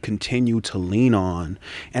they can continue to lean on.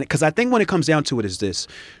 And because I think when it comes down to it is this,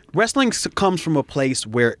 wrestling comes from a place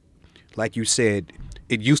where, like you said,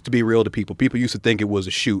 it used to be real to people. People used to think it was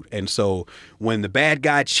a shoot. And so when the bad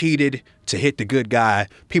guy cheated to hit the good guy,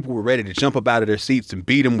 people were ready to jump up out of their seats and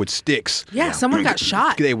beat him with sticks. Yeah, someone got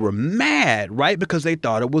shot. They were mad, right? Because they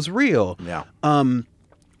thought it was real. Yeah.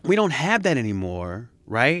 We don't have that anymore,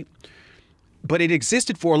 right? But it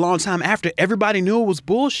existed for a long time after everybody knew it was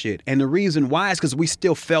bullshit. And the reason why is because we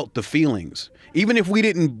still felt the feelings. Even if we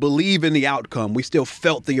didn't believe in the outcome, we still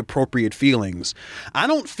felt the appropriate feelings. I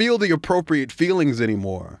don't feel the appropriate feelings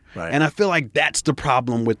anymore. Right. And I feel like that's the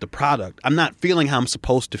problem with the product. I'm not feeling how I'm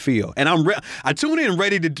supposed to feel. And I tune in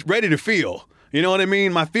ready to feel. You know what I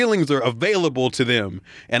mean? My feelings are available to them.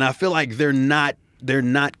 And I feel like they're not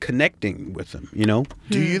connecting with them, you know?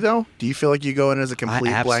 Do you though? Do you feel like you go in as a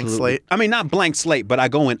complete blank slate? I mean, not blank slate, but I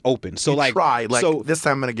go in open. So This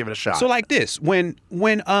time I'm gonna give it a shot. So like this, when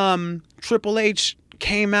Triple H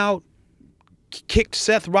came out, kicked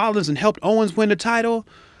Seth Rollins and helped Owens win the title,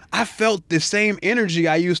 I felt the same energy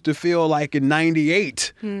I used to feel like in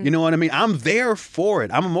 '98. You know what I mean? I'm there for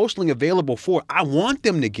it. I'm emotionally available for it. I want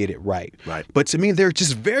them to get it right. Right. But to me, they're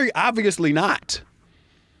just very obviously not.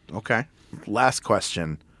 Okay. Last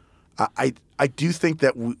question. I do think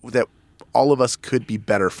that that all of us could be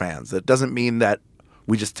better fans. That doesn't mean that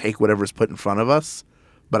we just take whatever's put in front of us,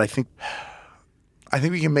 but I think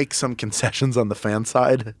we can make some concessions on the fan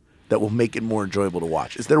side that will make it more enjoyable to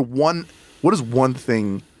watch. What is one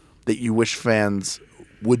thing that you wish fans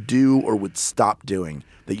would do or would stop doing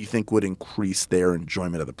that you think would increase their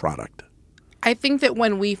enjoyment of the product? I think that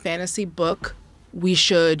when we fantasy book, we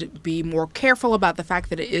should be more careful about the fact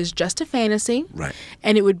that it is just a fantasy. Right.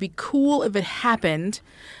 And it would be cool if it happened,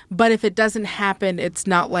 but if it doesn't happen, it's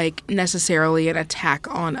not like necessarily an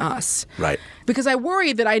attack on us. Right. Because I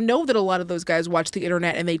worry that I know that a lot of those guys watch the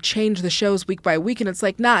internet and they change the shows week by week, and it's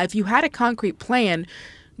like, nah, if you had a concrete plan,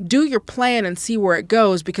 do your plan and see where it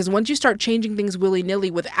goes, because once you start changing things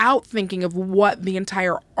willy-nilly without thinking of what the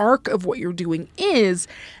entire arc of what you're doing is,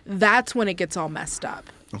 that's when it gets all messed up.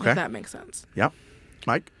 Okay. If that makes sense. Yep.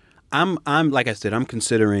 Mike? I'm like I said, I'm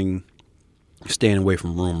considering staying away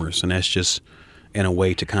from rumors, and that's just in a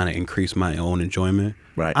way to kind of increase my own enjoyment.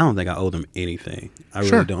 Right. I don't think I owe them anything. I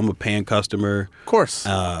Sure. really don't. I'm a paying customer. Of course.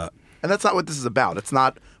 And that's not what this is about. It's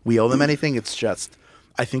not we owe them anything. It's just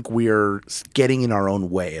I think we're getting in our own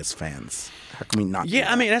way as fans. How can we not? do Yeah,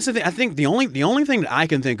 that? I mean that's the thing. I think the only thing that I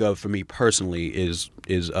can think of for me personally is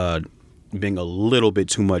being a little bit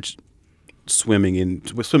too much swimming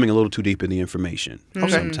a little too deep in the information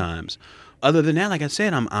sometimes. Other than that, like I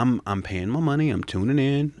said, I'm paying my money. I'm tuning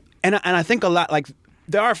in, and I think a lot like.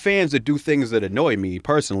 There are fans that do things that annoy me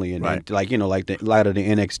personally, and Right. like a lot of the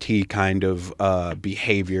NXT kind of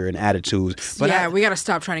behavior and attitudes. But yeah, we got to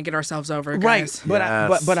stop trying to get ourselves over, guys. right. But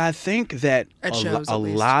Yes. but I think that At shows, a at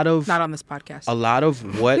least. lot of Not on this podcast. a lot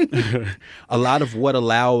of what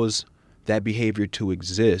allows that behavior to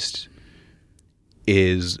exist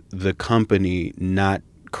is the company not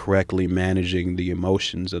correctly managing the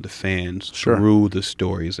emotions of the fans through the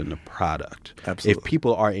stories and the product. Absolutely. If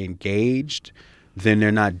people are engaged, then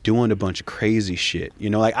they're not doing a bunch of crazy shit. You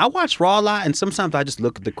know, like I watch Raw a lot, and sometimes I just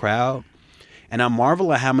look at the crowd and I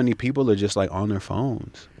marvel at how many people are just like on their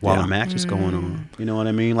phones while the match is going on. You know what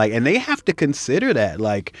I mean? Like, and they have to consider that.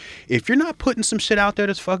 Like, if you're not putting some shit out there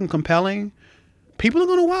that's fucking compelling, people are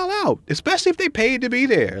gonna wild out, especially if they paid to be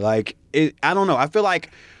there. Like, I don't know. I feel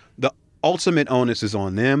like the ultimate onus is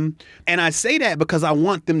on them, and I say that because I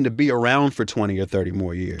want them to be around for 20 or 30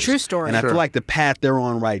 more years. True story. And I feel like the path they're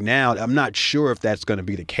on right now, I'm not sure if that's going to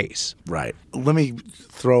be the case. Right. Let me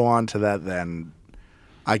throw on to that then.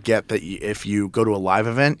 I get that if you go to a live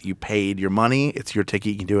event, you paid your money, it's your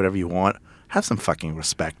ticket, you can do whatever you want. Have some fucking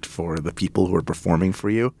respect for the people who are performing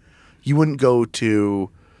for you. You wouldn't go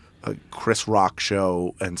to a Chris Rock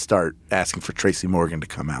show and start asking for Tracy Morgan to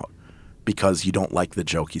come out because you don't like the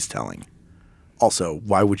joke he's telling. Also,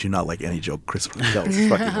 why would you not like any joke Chris tells? It's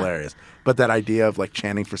fucking hilarious. But that idea of like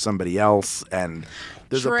chanting for somebody else, and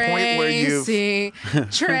there's a point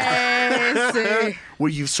where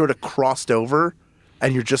you've sort of crossed over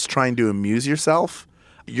and you're just trying to amuse yourself.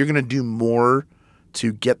 You're going to do more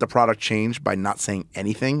to get the product changed by not saying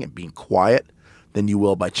anything and being quiet than you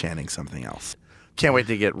will by chanting something else. Can't wait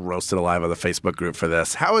to get roasted alive on the Facebook group for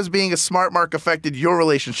this. How has being a smart mark affected your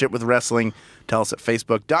relationship with wrestling? Tell us at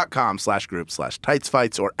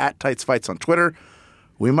facebook.com/group/TightsFights or @TightsFights on Twitter.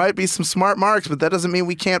 We might be some smart marks, but that doesn't mean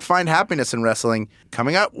we can't find happiness in wrestling.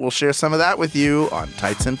 Coming up, we'll share some of that with you on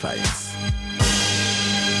Tights and Fights.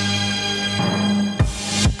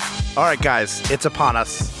 All right, guys, it's upon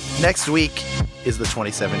us. Next week is the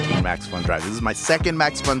 2017 Max Fun Drive. This is my second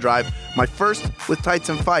Max Fun Drive, my first with Tights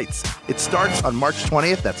and Fights. It starts on March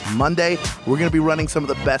 20th. That's Monday. We're going to be running some of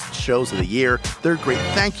the best shows of the year. There are great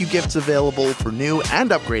thank you gifts available for new and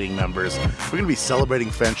upgrading members. We're going to be celebrating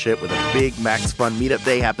friendship with a big Max Fun meetup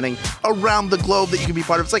day happening around the globe that you can be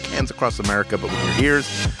part of. It's like Hands Across America, but with your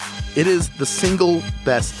ears. It is the single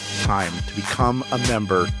best time to become a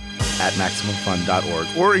member at MaximumFun.org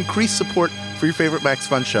or increase support for your favorite Max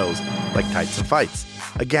Fun shows like Tights and Fights.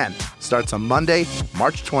 Again, starts on Monday,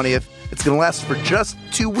 March 20th. It's going to last for just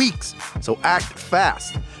 2 weeks, so act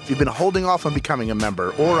fast. If you've been holding off on becoming a member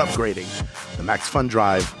or upgrading, the Max Fun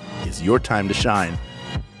Drive is your time to shine.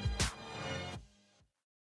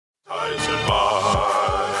 Tights and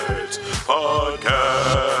Fights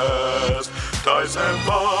Podcast. Tights and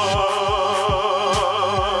Fights.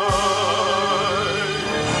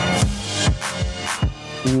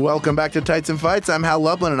 Welcome back to Tights and Fights. I'm Hal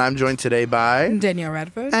Lublin, and I'm joined today by Danielle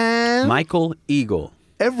Radford and Michael Eagle.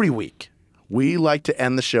 Every week, we like to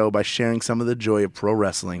end the show by sharing some of the joy of pro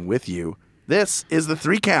wrestling with you. This is the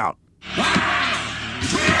 3 Count.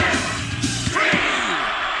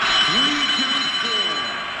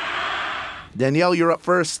 Danielle, you're up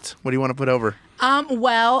first. What do you want to put over?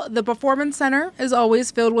 Well, the Performance Center is always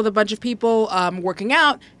filled with a bunch of people working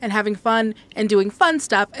out and having fun and doing fun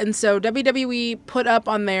stuff. And so WWE put up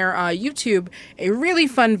on their YouTube a really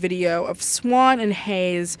fun video of Swan and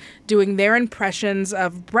Hayes doing their impressions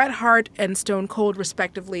of Bret Hart and Stone Cold,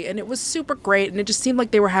 respectively. And it was super great, and it just seemed like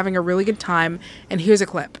they were having a really good time. And here's a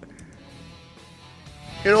clip.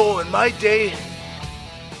 You know, in my day,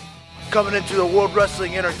 coming into the World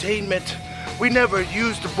Wrestling Entertainment, we never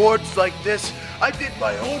used the boards like this. I did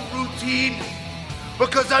my own routine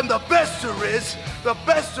because I'm the best there is, the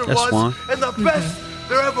best there was, Swan. and the best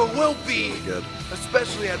there ever will be. Good.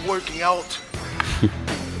 Especially at working out.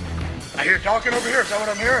 I hear talking over here. Is that what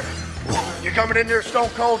I'm hearing? You coming in there, Stone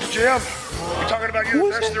Cold's gym? You talking about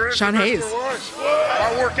you the best there is, Sean the best Hayes. there was?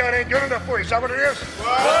 My workout ain't good enough for you. Is that what it is?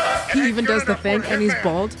 He even does the thing, and he's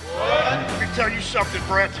bald. Let me tell you something,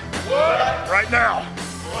 Brett. Right now,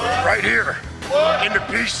 right here, in the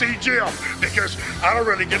PC gym, because I don't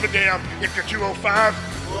really give a damn if you're 205,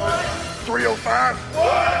 305,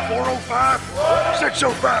 405,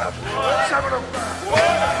 605, 705,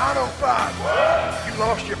 905. You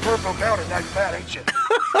lost your purple belt in that fat, ain't you?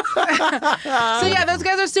 So yeah, those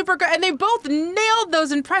guys are super good, and they both nailed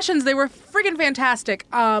those impressions. They were freaking fantastic.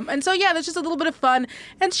 And so yeah, that's just a little bit of fun.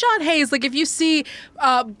 And Sean Hayes, like if you see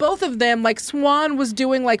both of them, like Swan was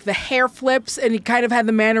doing like the hair flips, and he kind of had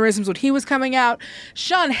the mannerisms when he was coming out.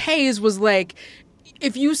 Sean Hayes was like,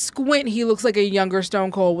 if you squint, he looks like a younger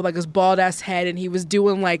Stone Cold with like his bald ass head, and he was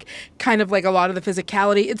doing like kind of like a lot of the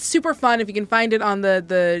physicality. It's super fun. If you can find it on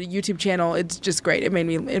the YouTube channel, it's just great. It made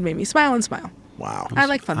me smile and smile. Wow. I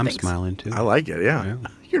like fun I'm things. smiling too. I like it, yeah.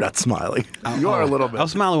 You're not smiling. You are a little bit. I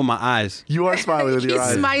was smiling with my eyes. You are smiling with your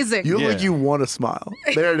eyes. He's smizing. You look like Yeah. you want to smile.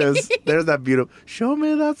 There it is. There's that beautiful. Show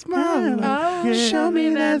me that smile. Oh, Show me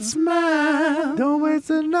that smile. Don't waste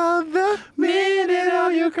another minute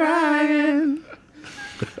on you crying.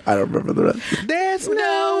 I don't remember the rest. There's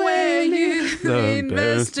no way you The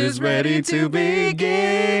best is ready to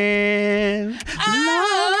begin.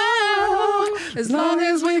 Oh, as long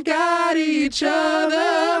as we've got each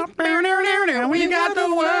other, we got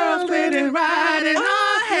the world spinning right in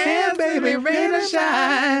our hands, baby, rain or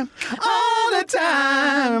shine, all the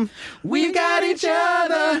time. We got each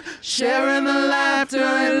other, sharing the laughter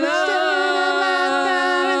and love.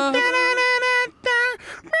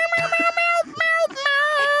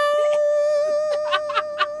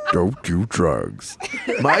 Don't do drugs.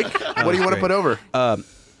 Mike, what do you want to put over?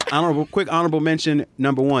 Honorable mention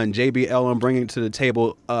number 1, JBL on bringing to the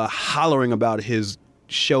table, hollering about his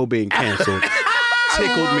show being canceled.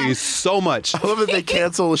 Tickled me so much. I love that they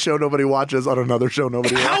cancel a show nobody watches on another show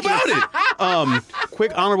nobody watches. How about it?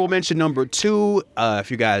 Quick honorable mention number 2.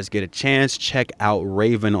 If you guys get a chance, check out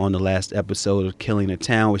Raven on the last episode of Killing the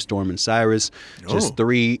Town with Storm and Cyrus. Just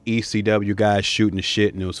 3 ECW guys shooting the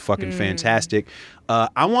shit, and it was fucking fantastic.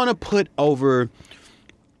 I want to put over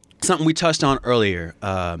something we touched on earlier.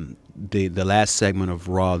 The last segment of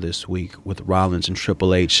Raw this week with Rollins and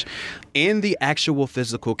Triple H. In the actual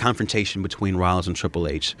physical confrontation between Rollins and Triple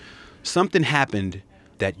H, something happened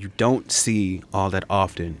that you don't see all that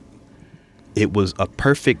often. It was a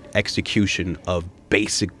perfect execution of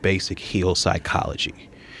basic heel psychology,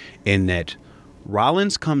 in that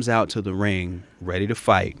Rollins comes out to the ring ready to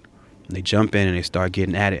fight. They jump in and they start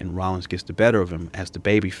getting at it, and Rollins gets the better of him as the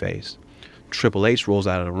babyface. Triple H rolls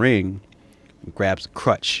out of the ring, grabs a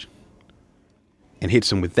crutch, and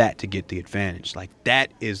hits him with that to get the advantage. Like,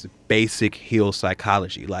 that is basic heel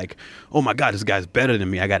psychology. Like, oh my God, this guy's better than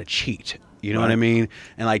me. I got to cheat. You know what I mean?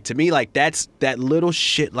 And like, to me, like, that little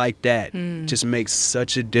shit like that just makes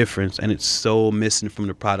such a difference, and it's so missing from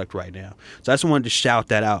the product right now. So I just wanted to shout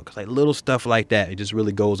that out, because like little stuff like that, it just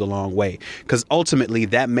really goes a long way. Because ultimately,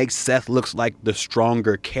 that makes Seth looks like the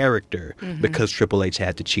stronger character because Triple H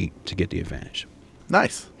had to cheat to get the advantage.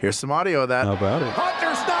 Nice. Here's some audio of that. How about it?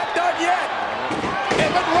 Hunter's not done yet.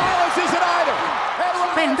 Even Rollins isn't either.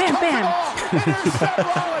 Bam, bam, bam.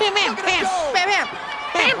 Bam, bam, bam, bam, bam.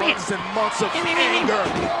 Months and months of anger.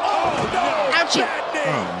 Oh no! Ouchie.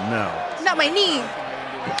 Oh, no. Not my knee. I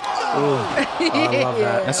love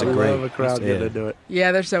that. That's I a great. love a crowd getting into it.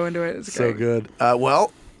 Yeah, they're so into it. It's So great. good.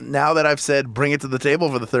 Well, now that I've said bring it to the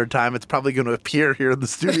table for the third time, it's probably going to appear here in the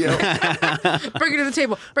studio. Bring it to the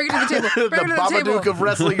table. Bring it to the table. Bring The it to the table. Babadook of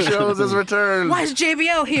wrestling shows has returned. Why is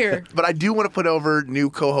JBL here? But I do want to put over new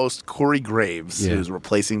co-host Corey Graves, who's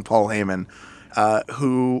replacing Paul Heyman,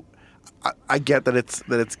 who I get that it's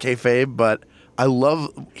kayfabe, but I love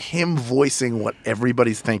him voicing what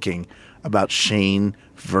everybody's thinking about Shane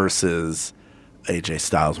versus AJ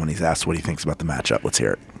Styles when he's asked what he thinks about the matchup. Let's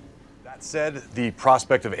hear it. That said, the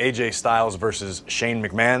prospect of AJ Styles versus Shane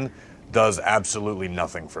McMahon does absolutely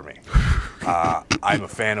nothing for me. I'm a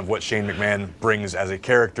fan of what Shane McMahon brings as a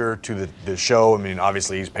character to the show. I mean,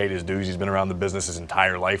 obviously, he's paid his dues. He's been around the business his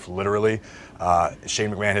entire life, literally.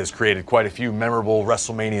 Shane McMahon has created quite a few memorable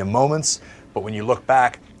WrestleMania moments, but when you look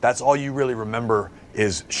back, that's all you really remember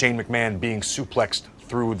is Shane McMahon being suplexed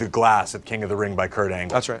through the glass at King of the Ring by Kurt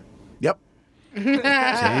Angle. That's right. Yep.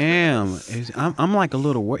 Damn. I'm like a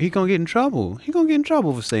little worried. He going to get in trouble. He going to get in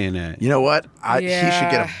trouble for saying that. You know what? He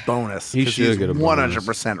should get a bonus. He 'cause should he's get a bonus.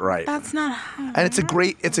 100% right. That's not. And it's a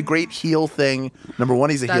great heel thing. Number one,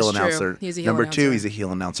 he's a heel That's true. announcer. He's a heel Number two, announcer. he's a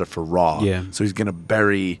heel announcer for Raw. Yeah. So he's going to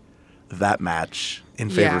bury that match in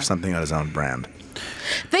favor of something on his own brand.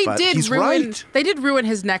 They But did he's ruin. right. They did ruin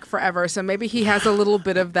his neck forever. So maybe he has a little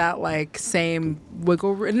bit of that like same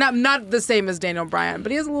wiggle room. Not the same as Daniel Bryan,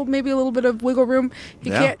 but he has maybe a little bit of wiggle room. He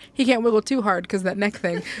can't wiggle too hard because that neck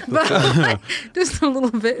thing. But like, just a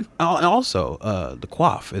little bit. Oh, and also, the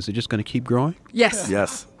coif, is it just going to keep growing? Yes.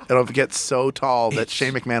 Yes. It'll get so tall that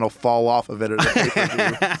Shane McMahon will fall off of it. At the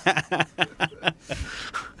pay-per-view.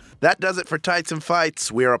 That does it for Tights and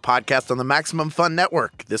Fights. We are a podcast on the Maximum Fun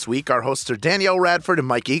Network. This week, our hosts are Danielle Radford and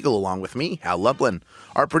Mike Eagle, along with me, Hal Lublin.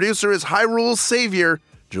 Our producer is Hyrule's savior,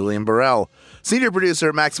 Julian Burrell. Senior producer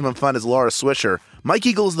at Maximum Fun is Laura Swisher. Mike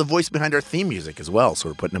Eagle is the voice behind our theme music as well, so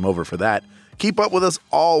we're putting him over for that. Keep up with us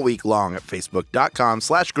all week long at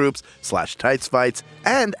facebook.com/groups/TightsFights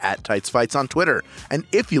and at TightsFights on Twitter. And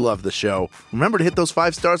if you love the show, remember to hit those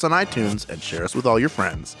 5 stars on iTunes and share us with all your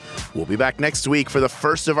friends. We'll be back next week for the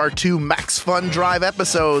first of our 2 Max Fun Drive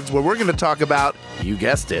episodes where we're going to talk about, you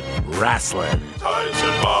guessed it, wrestling. Tights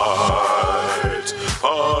and Fights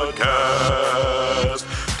Podcast.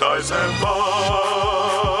 Tights and Fights.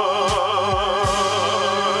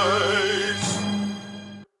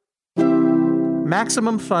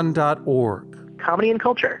 MaximumFun.org. Comedy and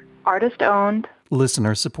culture. Artist owned.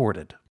 Listener supported.